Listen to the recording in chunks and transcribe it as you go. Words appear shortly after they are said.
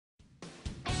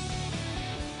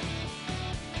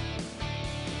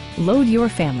Load your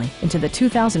family into the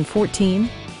 2014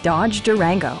 Dodge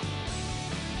Durango.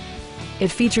 It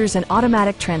features an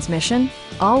automatic transmission,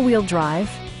 all-wheel drive,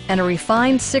 and a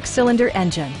refined 6-cylinder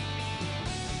engine.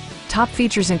 Top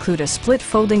features include a split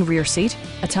folding rear seat,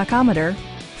 a tachometer,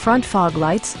 front fog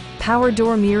lights, power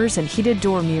door mirrors and heated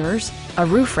door mirrors, a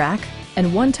roof rack,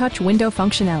 and one-touch window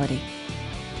functionality.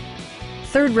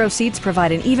 Third-row seats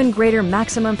provide an even greater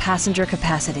maximum passenger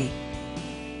capacity.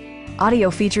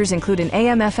 Audio features include an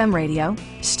AM/FM radio,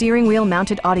 steering wheel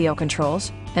mounted audio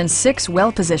controls, and 6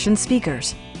 well-positioned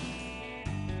speakers.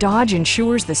 Dodge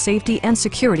ensures the safety and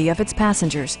security of its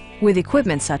passengers with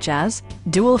equipment such as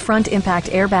dual front impact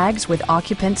airbags with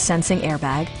occupant sensing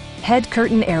airbag, head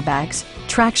curtain airbags,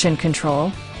 traction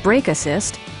control, brake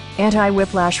assist,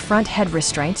 anti-whiplash front head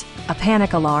restraints, a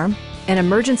panic alarm, an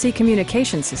emergency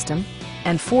communication system,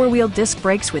 and 4-wheel disc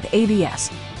brakes with ABS.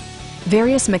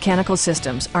 Various mechanical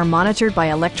systems are monitored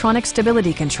by electronic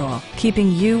stability control,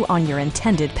 keeping you on your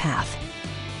intended path.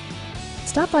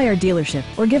 Stop by our dealership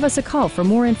or give us a call for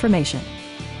more information.